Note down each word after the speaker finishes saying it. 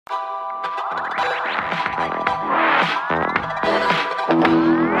What's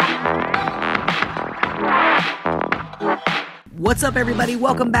up, everybody?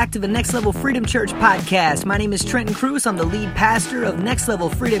 Welcome back to the Next Level Freedom Church podcast. My name is Trenton Cruz. I'm the lead pastor of Next Level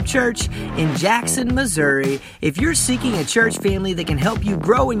Freedom Church in Jackson, Missouri. If you're seeking a church family that can help you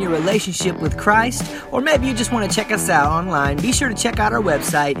grow in your relationship with Christ, or maybe you just want to check us out online, be sure to check out our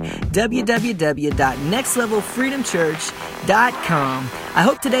website, www.nextlevelfreedomchurch.com. I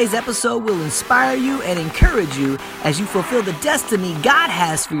hope today's episode will inspire you and encourage you as you fulfill the destiny God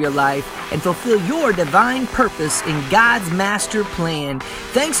has for your life and fulfill your divine purpose in God's master plan.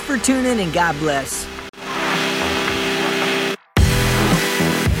 Thanks for tuning in, and God bless.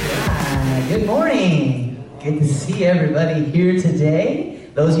 Good morning. Good to see everybody here today.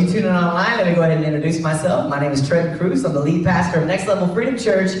 Those of you tuning in online, let me go ahead and introduce myself. My name is Trenton Cruz. I'm the lead pastor of Next Level Freedom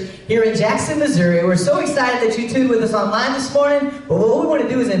Church here in Jackson, Missouri. We're so excited that you tuned with us online this morning. But what we want to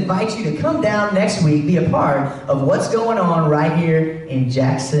do is invite you to come down next week, be a part of what's going on right here in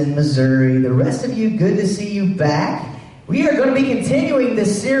Jackson, Missouri. The rest of you, good to see you back. We are going to be continuing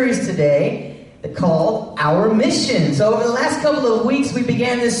this series today called Our Mission. So over the last couple of weeks, we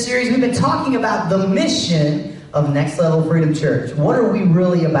began this series. We've been talking about the mission of Next Level Freedom Church. What are we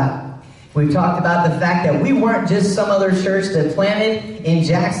really about? We've talked about the fact that we weren't just some other church that planted in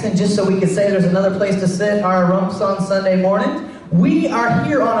Jackson just so we could say there's another place to sit our rumps on Sunday morning. We are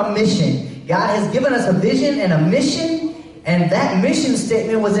here on a mission. God has given us a vision and a mission, and that mission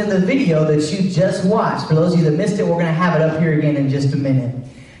statement was in the video that you just watched. For those of you that missed it, we're going to have it up here again in just a minute.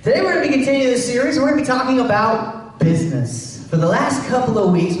 Today we're going to be continuing this series. We're going to be talking about business. For the last couple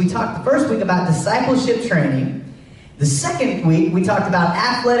of weeks, we talked the first week about discipleship training. The second week, we talked about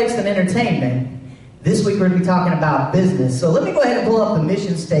athletics and entertainment. This week, we're going to be talking about business. So let me go ahead and pull up the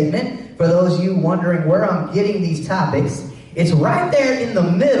mission statement for those of you wondering where I'm getting these topics. It's right there in the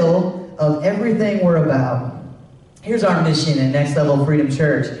middle of everything we're about. Here's our mission at Next Level Freedom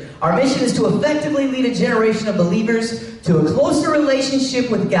Church. Our mission is to effectively lead a generation of believers to a closer relationship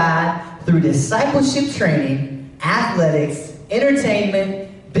with God through discipleship training, athletics,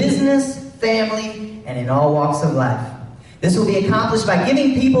 entertainment, business, family, and in all walks of life. This will be accomplished by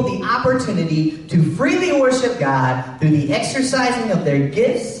giving people the opportunity to freely worship God through the exercising of their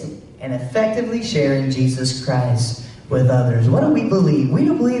gifts and effectively sharing Jesus Christ with others. What do we believe? We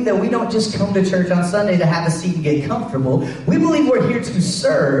believe that we don't just come to church on Sunday to have a seat and get comfortable. We believe we're here to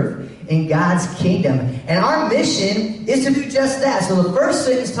serve in God's kingdom. And our mission is to do just that. So the first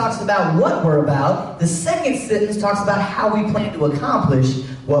sentence talks about what we're about. The second sentence talks about how we plan to accomplish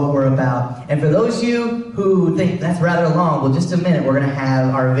what we're about. And for those of you who think that's rather long, well, just a minute, we're going to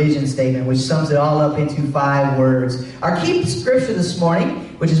have our vision statement, which sums it all up into 5 words. Our key scripture this morning,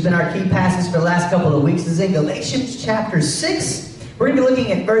 which has been our key passage for the last couple of weeks, is in Galatians chapter 6. We're going to be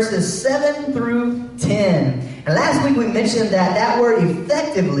looking at verses 7 through 10. And last week we mentioned that word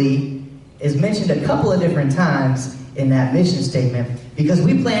effectively is mentioned a couple of different times in that mission statement because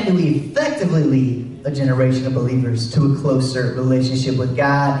we plan to effectively lead a generation of believers to a closer relationship with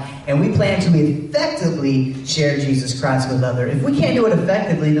God, and we plan to effectively share Jesus Christ with others. If we can't do it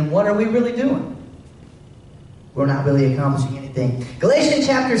effectively, then what are we really doing? We're not really accomplishing anything. Galatians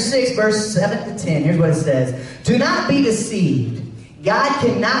chapter 6, verse 7 to 10, here's what it says. Do not be deceived. God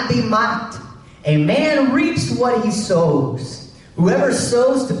cannot be mocked. A man reaps what he sows. Whoever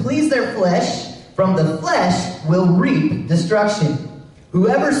sows to please their flesh, from the flesh will reap destruction.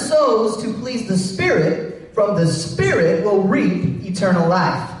 Whoever sows to please the Spirit, from the Spirit will reap eternal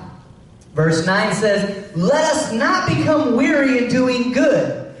life. Verse 9 says, let us not become weary in doing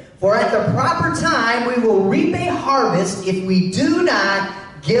good, for at the proper time we will reap a harvest if we do not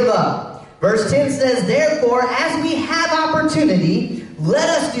give up. Verse 10 says, therefore, as we have opportunity, let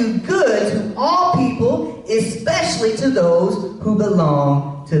us do good to all people, especially to those who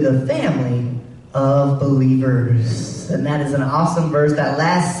belong to the family of believers. And that is an awesome verse. That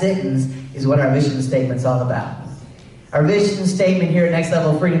last sentence is what our vision statement's all about. Our vision statement here at Next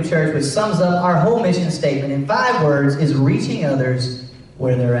Level Freedom Church, which sums up our whole mission statement in 5 words, is reaching others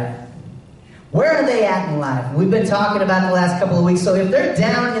where they're at. Where are they at in life? We've been talking about the last couple of weeks. So if they're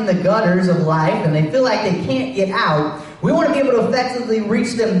down in the gutters of life and they feel like they can't get out, we want to be able to effectively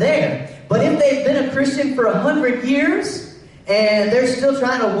reach them there. But if they've been a Christian for 100 years and they're still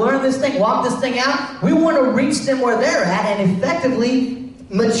trying to learn this thing, walk this thing out, we want to reach them where they're at and effectively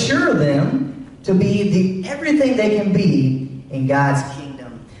mature them to be everything they can be in God's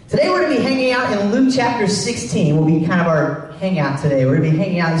kingdom. Today we're going to be hanging out in Luke chapter 16. Will be kind of our hangout today. We're going to be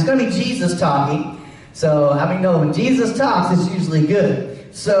hanging out. It's going to be Jesus talking. So, I mean, no, when Jesus talks, it's usually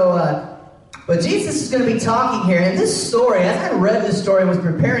good. So, But Jesus is going to be talking here, and this story, as I read this story and was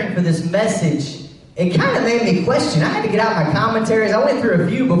preparing for this message, it kind of made me question. I had to get out my commentaries. I went through a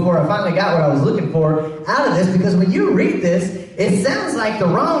few before I finally got what I was looking for out of this, because when you read this, it sounds like the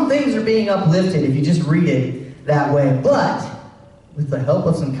wrong things are being uplifted if you just read it that way. But with the help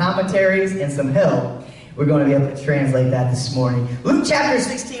of some commentaries and some help, we're going to be able to translate that this morning. Luke chapter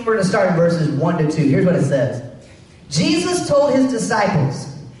 16, we're going to start in verses 1 to 2. Here's what it says. Jesus told his disciples,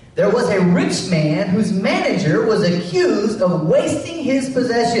 there was a rich man whose manager was accused of wasting his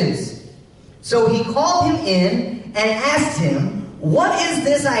possessions. So he called him in and asked him, what is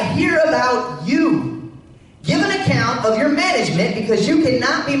this I hear about you? Give an account of your management, because you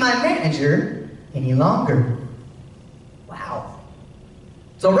cannot be my manager any longer. Wow.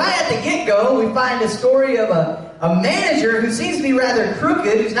 So right at the get-go, we find a story of a manager who seems to be rather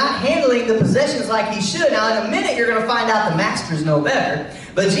crooked, who's not handling the possessions like he should. Now, in a minute, you're going to find out the masters know better.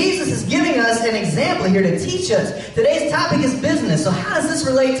 But Jesus is giving us an example here to teach us. Today's topic is business. So how does this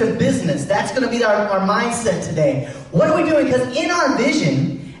relate to business? That's going to be our mindset today. What are we doing? Because in our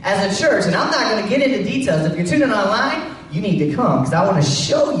vision as a church, and I'm not going to get into details. If you're tuning online, you need to come, because I want to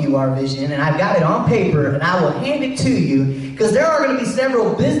show you our vision, and I've got it on paper, and I will hand it to you, because there are going to be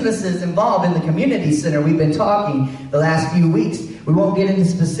several businesses involved in the community center. We've been talking the last few weeks. We won't get into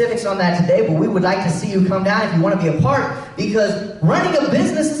specifics on that today, but we would like to see you come down if you want to be a part, because running a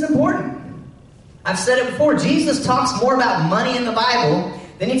business is important. I've said it before, Jesus talks more about money in the Bible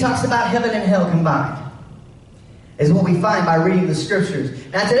than he talks about heaven and hell combined, is what we find by reading the scriptures.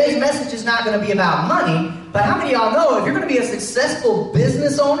 Now, today's message is not going to be about money, but how many of y'all know if you're going to be a successful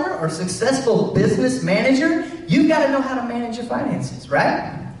business owner or successful business manager, you've got to know how to manage your finances,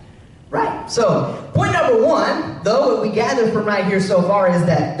 right? Right. So, point number one, though, what we gather from right here so far is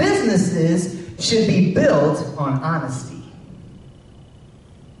that businesses should be built on honesty.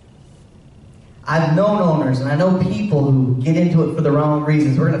 I've known owners, and I know people who get into it for the wrong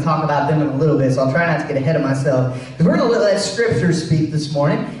reasons. We're going to talk about them in a little bit, so I'll try not to get ahead of myself. Because we're going to let Scripture speak this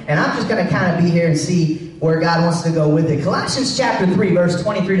morning, and I'm just going to kind of be here and see where God wants to go with it. Colossians chapter 3, verse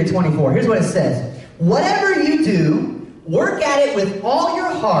 23 to 24. Here's what it says. Whatever you do, work at it with all your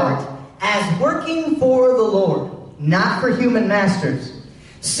heart, as working for the Lord, not for human masters,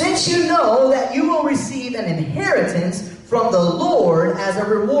 since you know that you will receive an inheritance from the Lord as a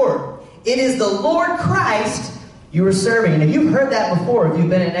reward. It is the Lord Christ you are serving. And if you've heard that before, if you've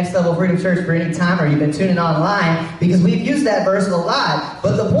been at Next Level Freedom Church for any time, or you've been tuning online, because we've used that verse a lot.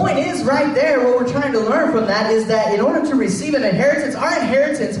 But the point is right there, what we're trying to learn from that is that in order to receive an inheritance, our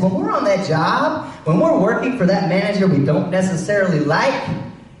inheritance, when we're on that job, when we're working for that manager we don't necessarily like,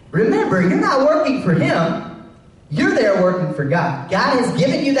 remember, you're not working for him. You're there working for God. God has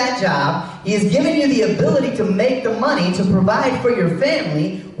given you that job. He has given you the ability to make the money to provide for your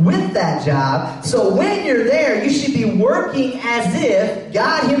family with that job. So when you're there, you should be working as if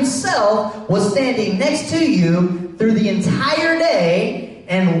God himself was standing next to you through the entire day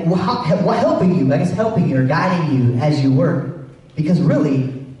and helping you, helping you or guiding you as you work. Because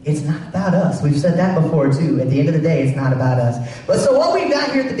really, it's not about us. We've said that before too. At the end of the day, it's not about us. But so what we've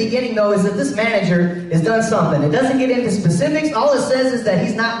got here at the beginning, though, is that this manager has done something. It doesn't get into specifics. All it says is that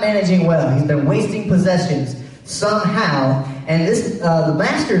he's not managing well. He's been wasting possessions somehow. And the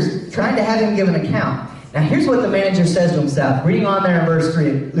master's trying to have him give an account. Now, here's what the manager says to himself. Reading on there in verse 3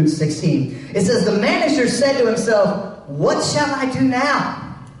 of Luke 16. It says, the manager said to himself, what shall I do now?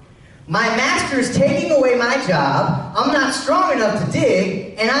 My master is taking away my job. I'm not strong enough to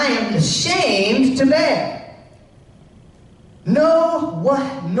dig, and I am ashamed to beg. Know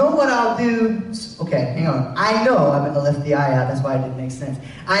what I'll do. Okay, hang on. I know, I left the I out, that's why it didn't make sense.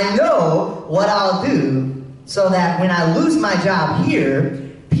 I know what I'll do so that when I lose my job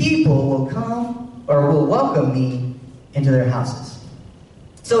here, people will come or will welcome me into their houses.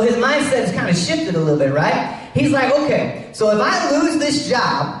 So his mindset's kind of shifted a little bit, right? He's like, okay, so if I lose this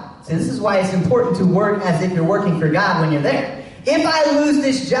job, so this is why it's important to work as if you're working for God when you're there. If I lose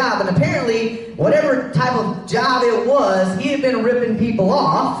this job, and apparently whatever type of job it was, he had been ripping people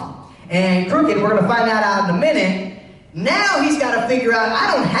off and crooked. We're going to find that out in a minute. Now he's got to figure out,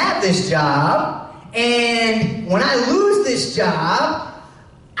 I don't have this job, and when I lose this job,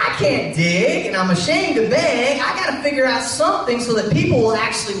 I can't dig, and I'm ashamed to beg. I got to figure out something so that people will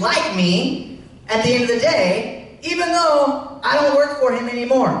actually like me at the end of the day, even though I don't work for him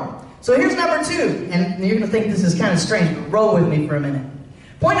anymore. So here's number 2, and you're going to think this is kind of strange, but roll with me for a minute.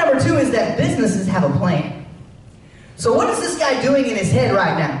 Point number 2 is that businesses have a plan. So what is this guy doing in his head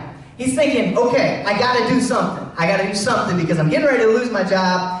right now? He's thinking, okay, I got to do something. I got to do something because I'm getting ready to lose my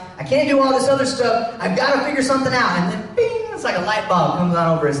job. I can't do all this other stuff. I've got to figure something out. And then, bing, it's like a light bulb comes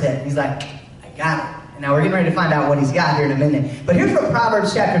on over his head. He's like, Got it. And now we're getting ready to find out what he's got here in a minute. But here's what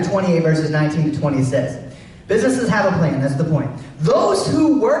Proverbs chapter 28, verses 19 to 20 says. Businesses have a plan, that's the point. Those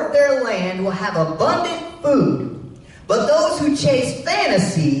who work their land will have abundant food, but those who chase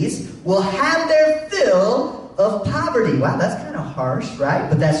fantasies will have their fill of poverty. Wow, that's kind of harsh, right?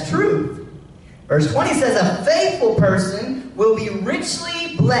 But that's true. Verse 20 says, a faithful person will be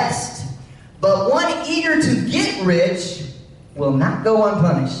richly blessed, but one eager to get rich will not go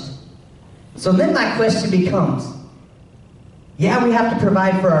unpunished. So then my question becomes, yeah, we have to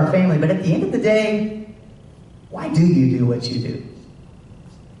provide for our family, but at the end of the day, why do you do what you do?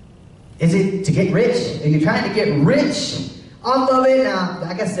 Is it to get rich? Are you trying to get rich off of it? Now,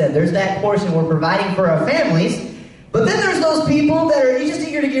 like I said, there's that portion we're providing for our families. But then there's those people that are just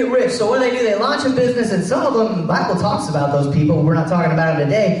eager to get rich. So what do? They launch a business, and some of them, the Bible talks about those people. We're not talking about them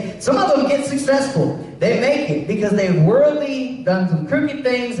today. Some of them get successful. They make it because they've worldly done some crooked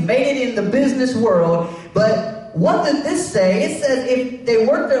things, made it in the business world. But what did this say? It says if they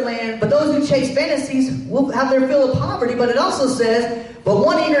work their land, but those who chase fantasies will have their fill of poverty. But it also says, but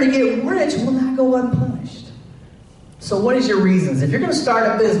one eager to get rich will not go unpunished. So what is your reasons? If you're going to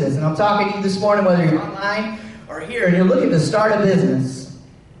start a business, and I'm talking to you this morning, whether you're online or here, and you're looking to start a business,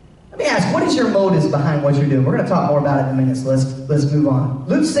 let me ask, what is your motives behind what you're doing? We're going to talk more about it in a minute, so let's move on.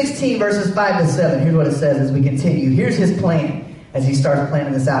 Luke 16, verses 5 to 7. Here's what it says as we continue. Here's his plan as he starts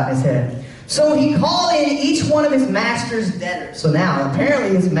planning this out in his head. So he called in each one of his master's debtors. So now,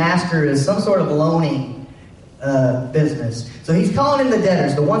 apparently his master is some sort of loaning business. So he's calling in the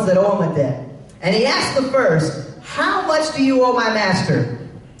debtors, the ones that owe him a debt. And he asked the first, how much do you owe my master?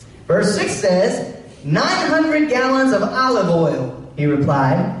 Verse 6 says, 900 gallons of olive oil, he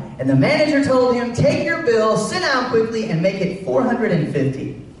replied. And the manager told him, take your bill, sit down quickly, and make it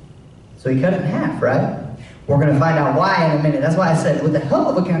 450. So he cut it in half, right? We're going to find out why in a minute. That's why I said, with the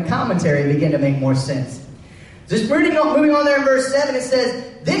help of a commentary, it began to make more sense. Just moving on there in verse 7, it says,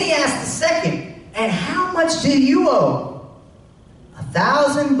 then he asked the second, and how much do you owe?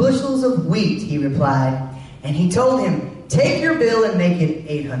 1,000 bushels of wheat, he replied. And he told him, take your bill and make it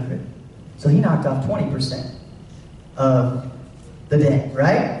 800. So he knocked off 20% of the debt,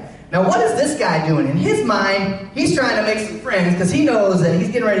 right? Now, what is this guy doing? In his mind, he's trying to make some friends because he knows that he's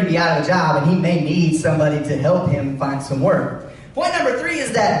getting ready to be out of a job and he may need somebody to help him find some work. Point number 3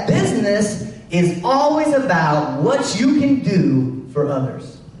 is that business is always about what you can do for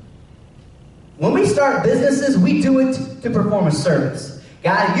others. When we start businesses, we do it to perform a service.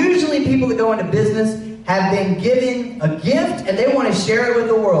 God, usually people that go into business have been given a gift and they want to share it with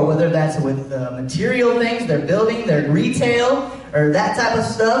the world, whether that's with material things they're building, their retail, or that type of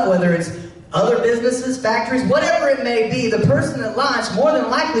stuff, whether it's other businesses, factories, whatever it may be. The person that launched more than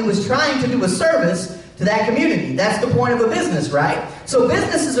likely was trying to do a service to that community. That's the point of a business, right? So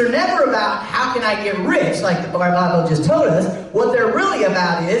businesses are never about how can I get rich, like the Bible just told us. What they're really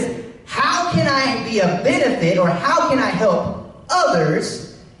about is how can I be a benefit or how can I help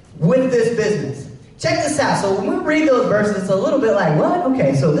others with this business? Check this out. So when we read those verses, it's a little bit like, what?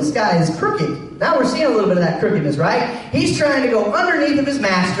 Okay, so this guy is crooked. Now we're seeing a little bit of that crookedness, right? He's trying to go underneath of his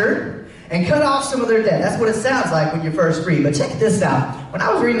master and cut off some of their debt. That's what it sounds like when you first read. But check this out. When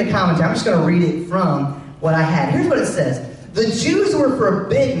I was reading the commentary, I'm just going to read it from what I had. Here's what it says. The Jews were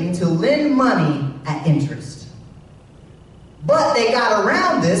forbidden to lend money at interest. But they got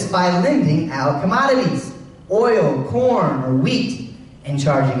around this by lending out commodities, oil, corn, or wheat, and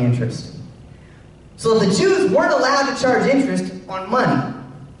charging interest. So the Jews weren't allowed to charge interest on money.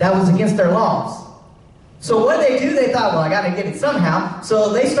 That was against their laws. So what did they do? They thought, well, I got to get it somehow. So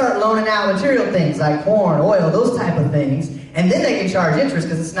they start loaning out material things like corn, oil, those type of things. And then they can charge interest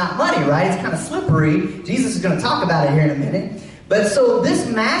because it's not money, right? It's kind of slippery. Jesus is going to talk about it here in a minute. But so this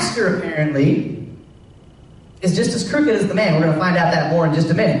master apparently is just as crooked as the man. We're going to find out that more in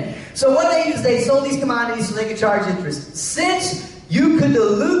just a minute. So what they used, they sold these commodities so they could charge interest. Since you could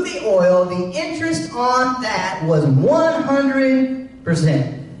dilute the oil, the interest on that was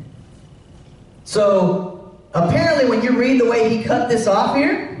 100%. So apparently when you read the way he cut this off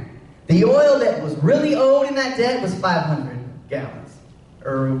here, the oil that was really owed in that debt was 500 gallons.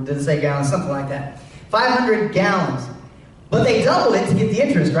 Or did it say gallons? Something like that. 500 gallons. But they doubled it to get the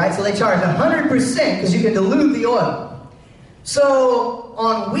interest, right? So they charged 100% because you can dilute the oil. So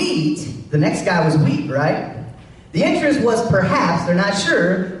on wheat, the next guy was wheat, right? The interest was perhaps, they're not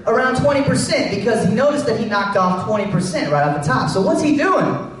sure, around 20% because he noticed that he knocked off 20% right off the top. So what's he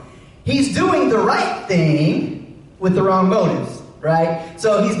doing? He's doing the right thing with the wrong motives, right?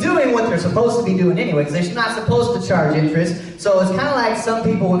 So he's doing what they're supposed to be doing anyway because they're not supposed to charge interest. So it's kind of like some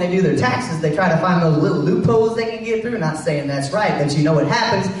people when they do their taxes, they try to find those little loopholes they can get through. Not saying that's right, but you know what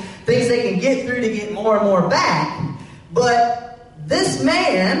happens. things they can get through to get more and more back. But this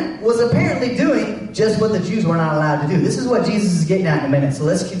man was apparently doing just what the Jews were not allowed to do. This is what Jesus is getting at in a minute. So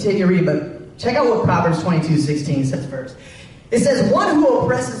let's continue reading, but check out what Proverbs 22:16 says first. It says, one who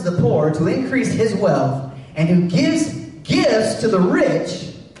oppresses the poor to increase his wealth and who gives gifts to the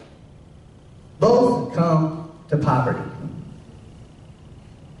rich, both come to poverty.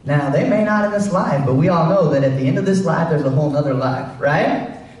 Now, they may not in this life, but we all know that at the end of this life, there's a whole other life,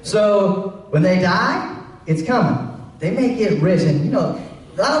 right? So, when they die, it's coming. They may get rich, and you know,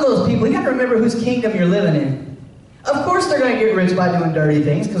 a lot of those people, you got to remember whose kingdom you're living in. Of course they're going to get rich by doing dirty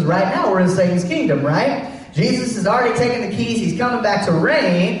things, because right now we're in Satan's kingdom, right? Jesus has already taken the keys, he's coming back to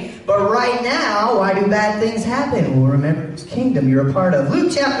reign, but right now, why do bad things happen? Well, remember whose kingdom you're a part of.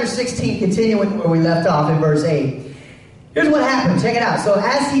 Luke chapter 16, continuing where we left off in verse 8. Here's what happened. Check it out. So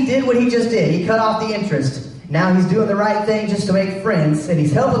as he did what he just did, he cut off the interest. Now he's doing the right thing just to make friends, and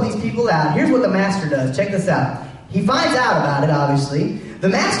he's helping these people out. Here's what the master does. Check this out. He finds out about it, obviously. The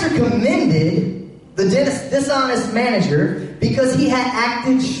master commended the dishonest manager because he had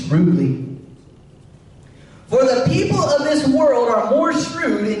acted shrewdly. For the people of this world are more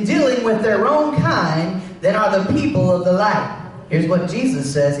shrewd in dealing with their own kind than are the people of the light. Here's what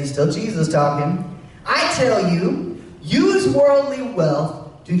Jesus says. He's still Jesus talking. I tell you, use worldly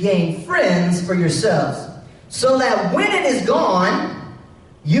wealth to gain friends for yourselves, so that when it is gone,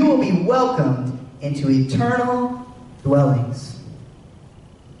 you will be welcomed into eternal dwellings.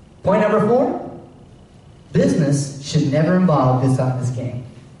 Point number 4, business should never involve dishonest gain.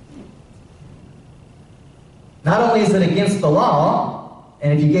 Not only is it against the law,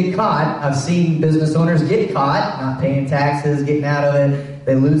 and if you get caught, I've seen business owners get caught, not paying taxes, getting out of it,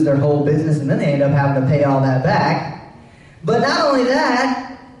 they lose their whole business, and then they end up having to pay all that back. But not only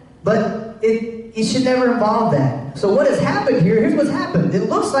that, but it should never involve that. So what has happened here, here's what's happened. It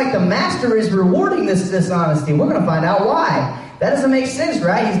looks like the master is rewarding this dishonesty. We're going to find out why. That doesn't make sense,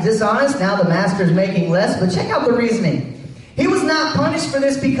 right? He's dishonest, now the master is making less, but check out the reasoning. He was not punished for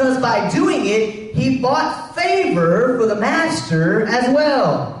this because by doing it, he bought favor for the master as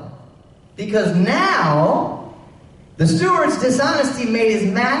well. Because now, the steward's dishonesty made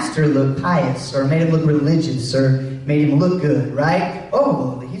his master look pious, or made him look religious, or made him look good, right?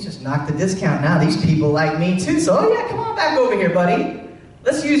 Oh, well, he just knocked the discount. Now these people like me too, so oh yeah, come on back over here, buddy.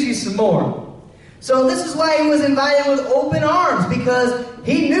 Let's use you some more. So this is why he was invited with open arms, because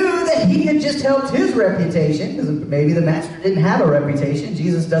he knew that he had just helped his reputation, because maybe the master didn't have a reputation.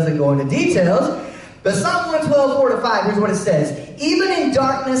 Jesus doesn't go into details. But Psalm 112:4-5, here's what it says. Even in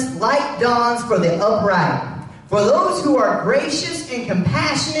darkness, light dawns for the upright. For those who are gracious and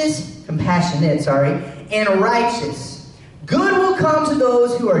compassionate, and righteous. Good will come to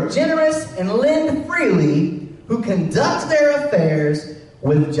those who are generous and lend freely, who conduct their affairs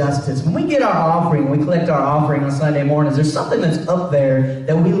with justice. When we get our offering, we collect our offering on Sunday mornings, there's something that's up there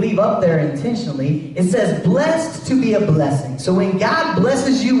that we leave up there intentionally. It says, blessed to be a blessing. So when God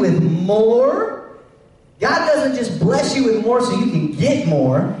blesses you with more, God doesn't just bless you with more so you can get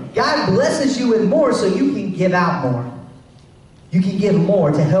more. God blesses you with more so you can give out more. You can give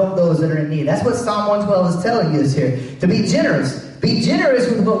more to help those that are in need. That's what Psalm 112 is telling us here. To be generous. Be generous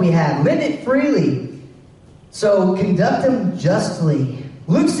with what we have. Lend it freely. So conduct them justly.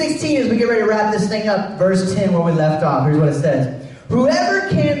 Luke 16, as we get ready to wrap this thing up, verse 10 where we left off. Here's what it says. Whoever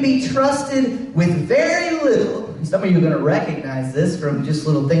can be trusted with very little. Some of you are going to recognize this from just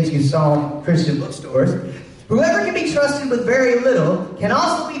little things you saw in Christian bookstores. Whoever can be trusted with very little can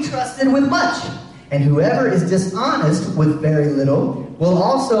also be trusted with much. And whoever is dishonest with very little will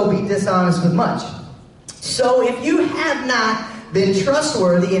also be dishonest with much. So if you have not been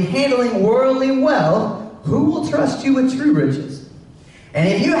trustworthy in handling worldly wealth, who will trust you with true riches? And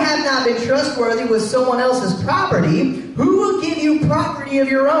if you have not been trustworthy with someone else's property, who will give you property of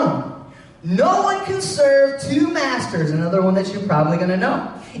your own? No one can serve two masters, another one that you're probably going to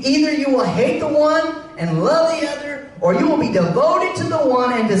know. Either you will hate the one and love the other, or you will be devoted to the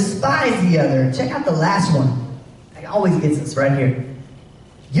one and despise the other. Check out the last one. It always gets us right here.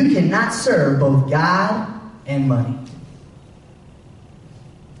 You cannot serve both God and money.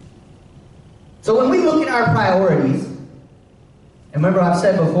 So when we look at our priorities, and remember I've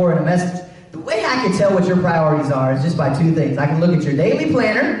said before in a message, the way I can tell what your priorities are is just by two things. I can look at your daily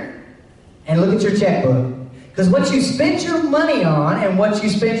planner and look at your checkbook. Because what you spend your money on and what you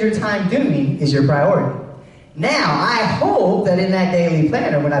spend your time doing is your priority. Now, I hope that in that daily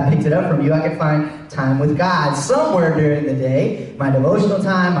planner, when I picked it up from you, I could find time with God somewhere during the day. My devotional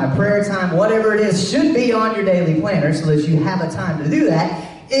time, my prayer time, whatever it is, should be on your daily planner so that you have a time to do that.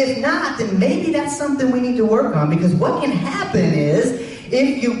 If not, then maybe that's something we need to work on, because what can happen is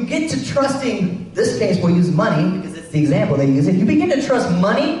if you get to trusting, this case we'll use money because it's the example they use. If you begin to trust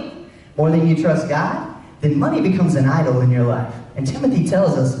money more than you trust God, then money becomes an idol in your life. And Timothy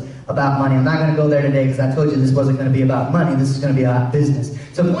tells us about money. I'm not going to go there today because I told you this wasn't going to be about money. This is going to be about business.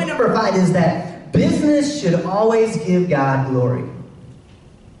 So point number 5 is that business should always give God glory.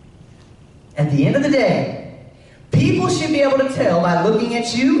 At the end of the day, people should be able to tell by looking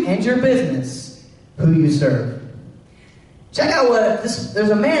at you and your business who you serve. Check out there's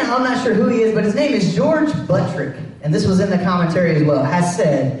a man, I'm not sure who he is, but his name is George Buttrick, and this was in the commentary as well, has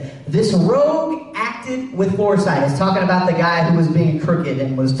said, this rogue acted with foresight. It's talking about the guy who was being crooked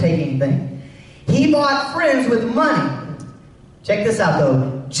and was taking things. He bought friends with money. Check this out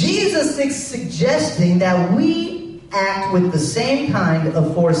though. Jesus is suggesting that we act with the same kind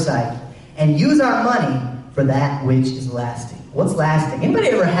of foresight and use our money for that which is lasting. What's lasting? Anybody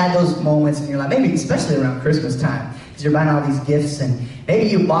ever had those moments in your life, maybe especially around Christmas time, because you're buying all these gifts and maybe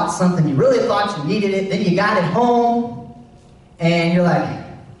you bought something, you really thought you needed it, then you got it home, and you're like, I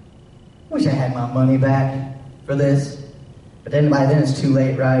wish I had my money back for this. But then by then it's too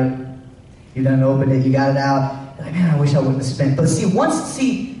late, right? You done opened it, you got it out. You're like, man, I wish I wouldn't have spent. But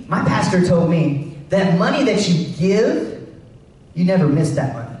my pastor told me that money that you give, you never miss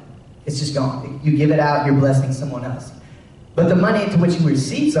that money. It's just gone. You give it out, you're blessing someone else. But the money to which you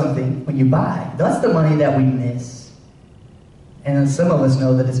receive something when you buy, that's the money that we miss. And then some of us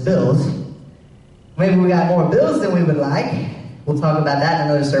know that it's bills. Maybe we got more bills than we would like. We'll talk about that in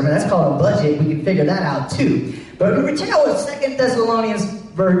another sermon. That's called a budget. We can figure that out too. But check out what 2 Thessalonians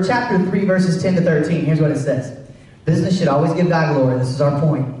chapter 3, verses 10 to 13. Here's what it says. Business should always give God glory. This is our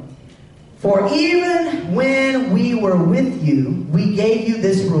point. For even when we were with you, we gave you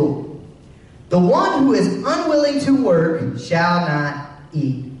this rule. The one who is unwilling to work shall not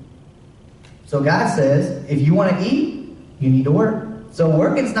eat. So God says, if you want to eat, you need to work. So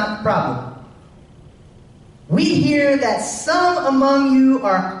working's not the problem. We hear that some among you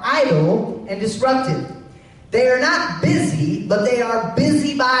are idle and disruptive. They are not busy, but they are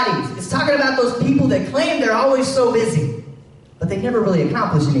busybodies. It's talking about those people that claim they're always so busy, but they never really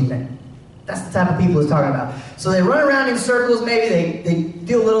accomplish anything. That's the type of people it's talking about. So they run around in circles, maybe they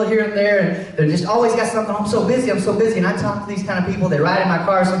do a little here and there, and they're just always got something, I'm so busy. And I talk to these kind of people, they ride in my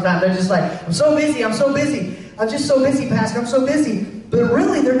car sometimes, they're just like, I'm so busy. I'm just so busy, Pastor, I'm so busy. But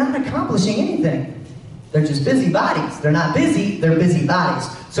really, they're not accomplishing anything. They're just busybodies. They're not busy, they're busybodies.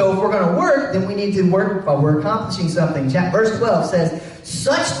 So if we're going to work, then we need to work while we're accomplishing something. Verse 12 says,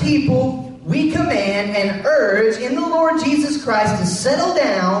 such people we command and urge in the Lord Jesus Christ to settle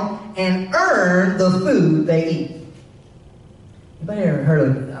down and earn the food they eat. Anybody ever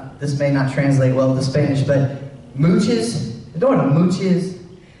heard of, this may not translate well to Spanish, but mooches? You know what a mooch is?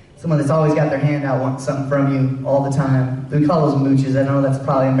 Someone that's always got their hand out wanting something from you all the time. We call those mooches. I know that's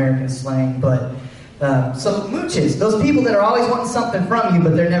probably American slang, but so mooches, those people that are always wanting something from you,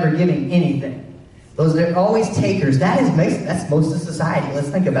 but they're never giving anything. Those are always takers. That's most of society. Let's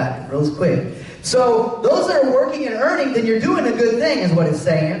think about it real quick. So those that are working and earning, then you're doing a good thing is what it's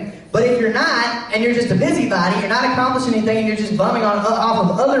saying. But if you're not, and you're just a busybody, you're not accomplishing anything, and you're just bumming off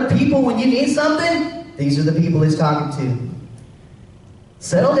of other people when you need something, these are the people he's talking to.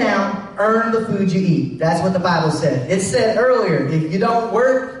 Settle down, earn the food you eat. That's what the Bible said. It said earlier, if you don't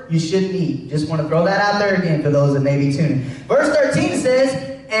work, you shouldn't eat. Just want to throw that out there again for those that may be tuning. Verse 13 says,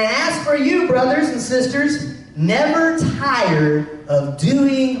 and as for you, brothers and sisters, never tire of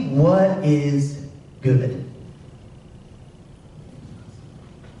doing what is good.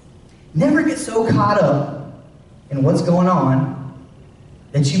 Never get so caught up in what's going on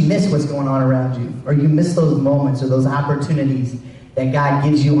that you miss what's going on around you, or you miss those moments or those opportunities that God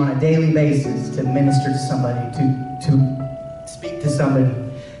gives you on a daily basis to minister to somebody, to speak to somebody,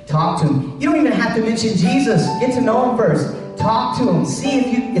 talk to them. You don't even have to mention Jesus. Get to know him first. Talk to them. See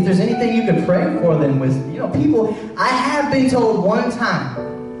if there's anything you could pray for them with. People, I have been told one time,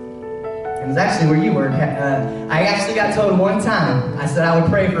 it was actually where you were, I actually got told one time, I said I would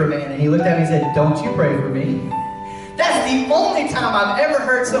pray for a man, and he looked at me and said, don't you pray for me. That's the only time I've ever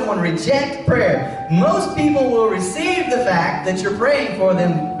heard someone reject prayer. Most people will receive the fact that you're praying for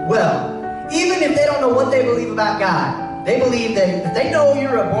them well, even if they don't know what they believe about God. They believe that if they know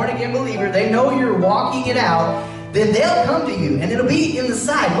you're a born-again believer, they know you're walking it out, then they'll come to you, and it'll be in the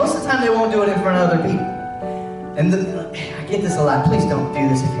side. Most of the time, they won't do it in front of other people. And I get this a lot. Please don't do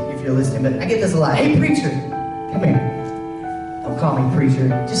this if you're listening, but I get this a lot. Hey, preacher, come here. Don't call me preacher.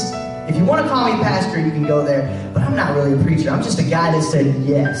 Just, if you want to call me pastor, you can go there. But I'm not really a preacher. I'm just a guy that said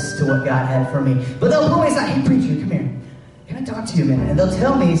yes to what God had for me. But they'll pull me aside. Hey, preacher, come here. Can I talk to you a minute? And they'll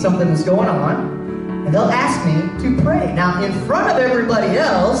tell me something that's going on. and they'll ask me to pray. Now, in front of everybody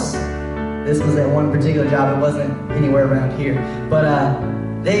else, this was at one particular job, it wasn't anywhere around here, but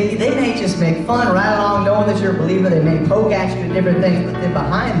they may just make fun right along knowing that you're a believer. They may poke at you and different things, but then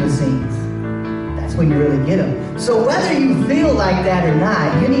behind the scenes, that's when you really get them. So whether you feel like that or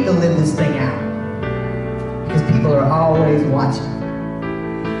not, you need to live this thing out, because people are always watching.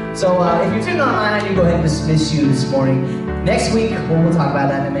 So if you're tuning online, I need to go ahead and dismiss you this morning. Next week, we'll talk about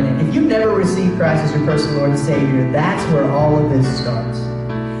that in a minute. If you've never received Christ as your personal Lord and Savior, that's where all of this starts.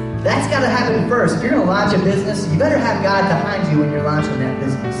 That's got to happen first. If you're going to launch a business, you better have God behind you when you're launching that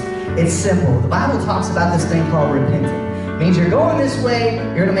business. It's simple. The Bible talks about this thing called repenting. It means you're going this way,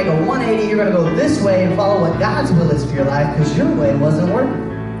 you're going to make a 180, you're going to go this way and follow what God's will is for your life, because your way wasn't working.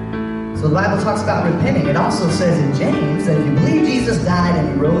 So the Bible talks about repenting. It also says in James that if you believe Jesus died and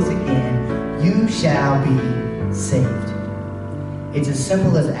he rose again, you shall be saved. It's as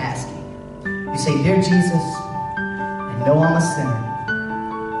simple as asking. You say, "Dear Jesus, I know I'm a sinner.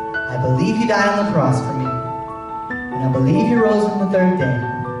 I believe you died on the cross for me, and I believe you rose on the third day,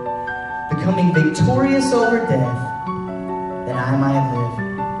 becoming victorious over death, that I might live.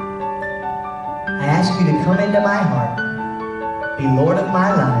 I ask you to come into my heart, be Lord of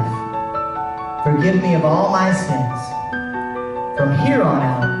my life, forgive me of all my sins. From here on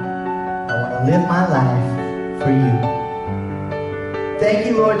out, I want to live my life for you. Thank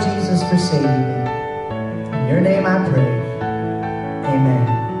you, Lord Jesus, for saving me. In your name I pray.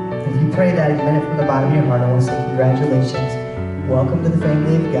 Amen." If you pray that, you meant it from the bottom of your heart, I want to say congratulations. Welcome to the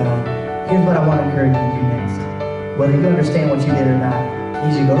family of God. Here's what I want to encourage you to do next. Whether you understand what you did or not, I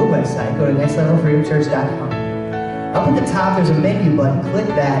need you to go to the website, go to nextlevelfreedomchurch.com. Up at the top, there's a menu button. Click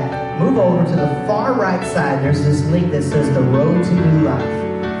that. Move over to the far right side. There's this link that says The Road to New Life.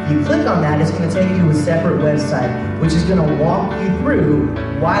 If you click on that, it's going to take you to a separate website, which is going to walk you through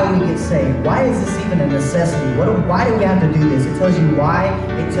why we get saved. Why is this even a necessity? Why do we have to do this? It tells you why,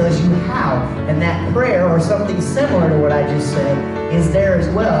 it tells you how. And that prayer, or something similar to what I just said, is there as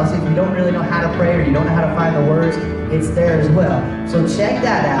well. So if you don't really know how to pray, or you don't know how to find the words, it's there as well. So check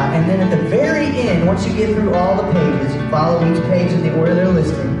that out. And then at the very end, once you get through all the pages, you follow each page in the order they're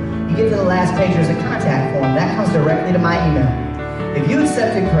listed, you get to the last page, there's a contact form. That comes directly to my email. If you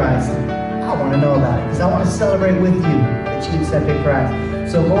accepted Christ, I want to know about it, because I want to celebrate with you that you accepted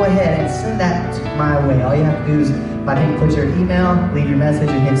Christ. So go ahead and send that my way. All you have to do is, I think, put your email, leave your message,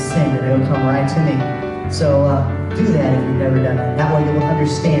 and hit send, and it'll come right to me. So do that if you've never done it. That way you will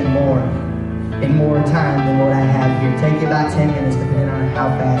understand more in more time than what I have here. Take you about 10 minutes, depending on how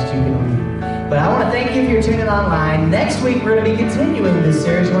fast you can read. But I want to thank you if you're tuning online. Next week, we're going to be continuing this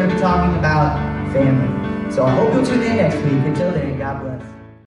series. We're going to be talking about family. So I hope you'll tune in next week. Until then, God bless.